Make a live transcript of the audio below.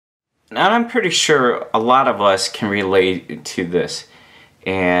And I'm pretty sure a lot of us can relate to this.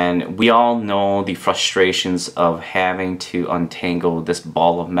 And we all know the frustrations of having to untangle this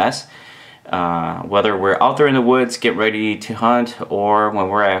ball of mess. Whether we're out there in the woods, get ready to hunt, or when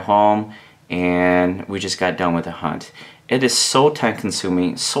we're at home and we just got done with the hunt. It is so time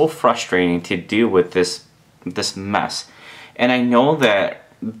consuming, so frustrating to deal with this mess. And I know that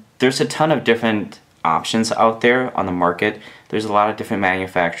there's a ton of different options out there on the market. There's a lot of different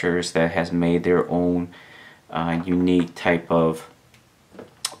manufacturers that has made their own unique type of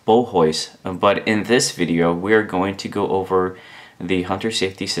bow hoist. But in this video, we're going to go over the Hunter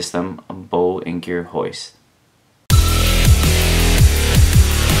Safety System bow and gear hoist.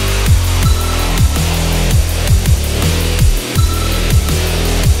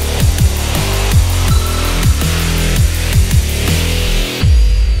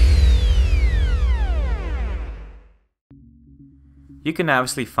 You can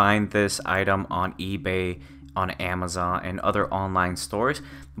obviously find this item on eBay, on Amazon, and other online stores,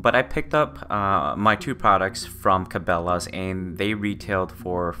 but I picked up my two products from Cabela's and they retailed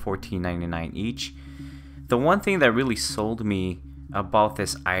for $14.99 each. The one thing that really sold me about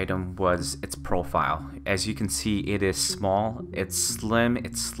this item was its profile. As you can see, it is small, it's slim,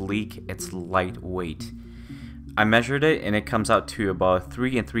 it's sleek, it's lightweight. I measured it and it comes out to about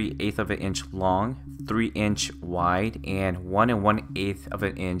 3 3/8 of an inch long, 3 inch wide, and 1 1/8 of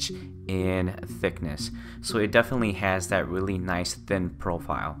an inch in thickness. So it definitely has that really nice thin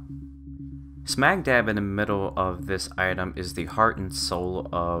profile. Smack dab in the middle of this item is the heart and soul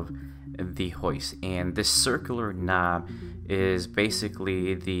of the hoist, and this circular knob is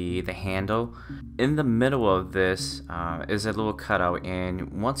basically the handle. In the middle of this is a little cutout,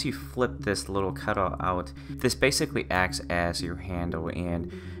 and once you flip this little cutout out, this basically acts as your handle,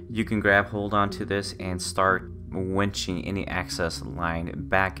 and you can grab hold onto this and start winching any access line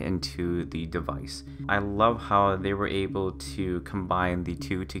back into the device. I love how they were able to combine the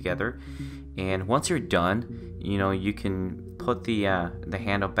two together, and once you're done, you know, you can put the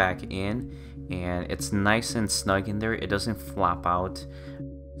handle back in and it's nice and snug in there. It doesn't flop out.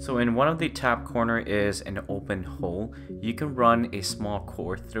 So in one of the top corner is an open hole. You can run a small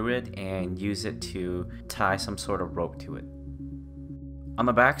cord through it and use it to tie some sort of rope to it. On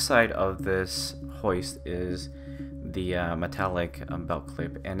the back side of this hoist is the metallic belt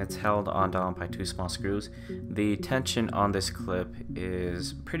clip, and it's held on down by 2 small screws. The tension on this clip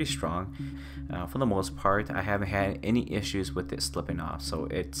is pretty strong. For the most part, I haven't had any issues with it slipping off, so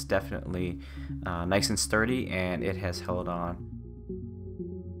it's definitely nice and sturdy, and it has held on.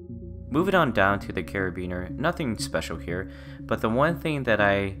 Moving on down to the carabiner, nothing special here, but the one thing that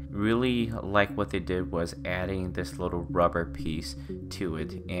I really like what they did was adding this little rubber piece to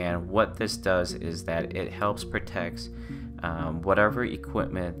it. And what this does is that it helps protect whatever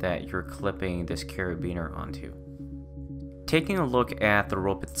equipment that you're clipping this carabiner onto. Taking a look at the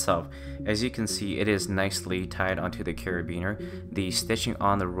rope itself, as you can see, it is nicely tied onto the carabiner. The stitching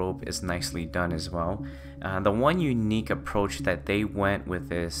on the rope is nicely done as well. The one unique approach that they went with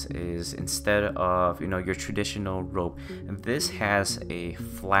this is, instead of, you know, your traditional rope, this has a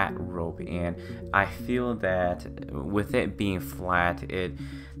flat rope, and I feel that with it being flat, it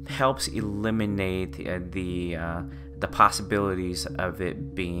helps eliminate the possibilities of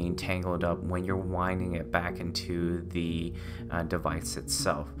it being tangled up when you're winding it back into the device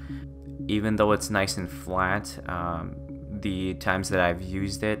itself. Even though it's nice and flat, the times that I've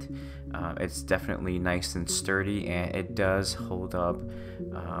used it, it's definitely nice and sturdy, and it does hold up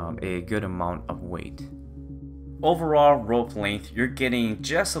a good amount of weight. Overall rope length, you're getting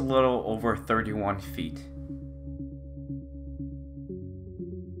just a little over 31 feet.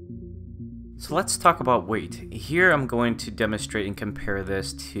 So let's talk about weight. Here I'm going to demonstrate and compare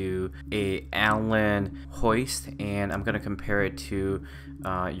this to a Allen hoist, and I'm going to compare it to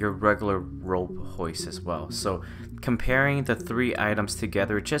your regular rope hoist as well. So comparing the three items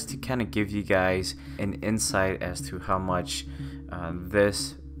together, just to kind of give you guys an insight as to how much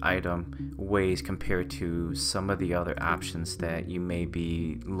this item weighs compared to some of the other options that you may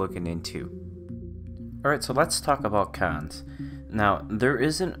be looking into. Alright, so let's talk about cons. Now, there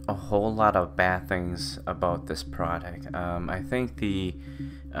isn't a whole lot of bad things about this product. I think the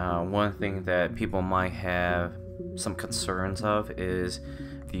one thing that people might have some concerns of is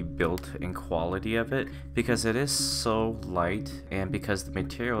the built-in quality of it, because it is so light, and because the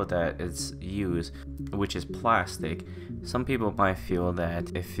material that is used, which is plastic, some people might feel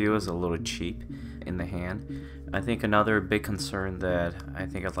that it feels a little cheap in the hand. I think another big concern that I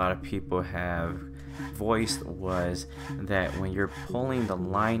think a lot of people have voiced was that when you're pulling the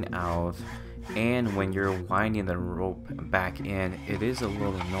line out, and when you're winding the rope back in, it is a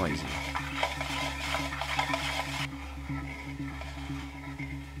little noisy.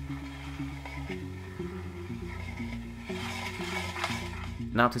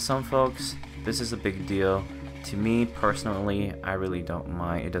 Now to some folks, this is a big deal. To me personally, I really don't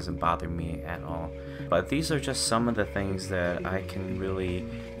mind. It doesn't bother me at all. But these are just some of the things that I can really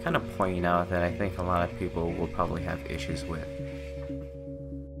kind of point out that I think a lot of people will probably have issues with.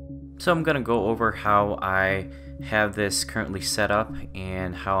 So I'm going to go over how I have this currently set up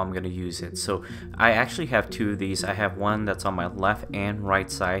and how I'm going to use it. So I actually have two of these. I have one that's on my left and right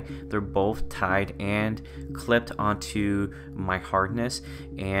side. They're both tied and clipped onto my harness,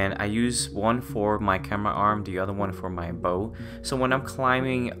 and I use one for my camera arm, the other one for my bow. So when I'm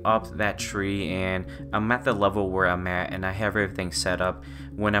climbing up that tree and I'm at the level where I'm at and I have everything set up,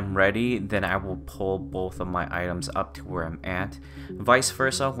 when I'm ready, then I will pull both of my items up to where I'm at. Vice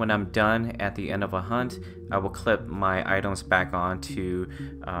versa, when I'm done at the end of a hunt, I will clip my items back onto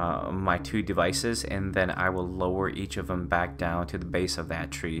my two devices, and then I will lower each of them back down to the base of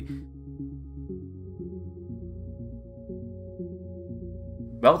that tree.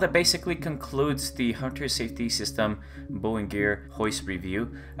 Well, that basically concludes the Hunter Safety System Bow and Gear Hoist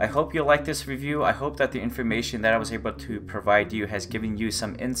review. I hope you liked this review. I hope that the information that I was able to provide you has given you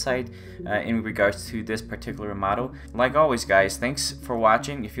some insight in regards to this particular model. Like always guys, thanks for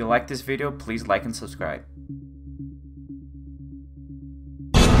watching. If you like this video, please like and subscribe.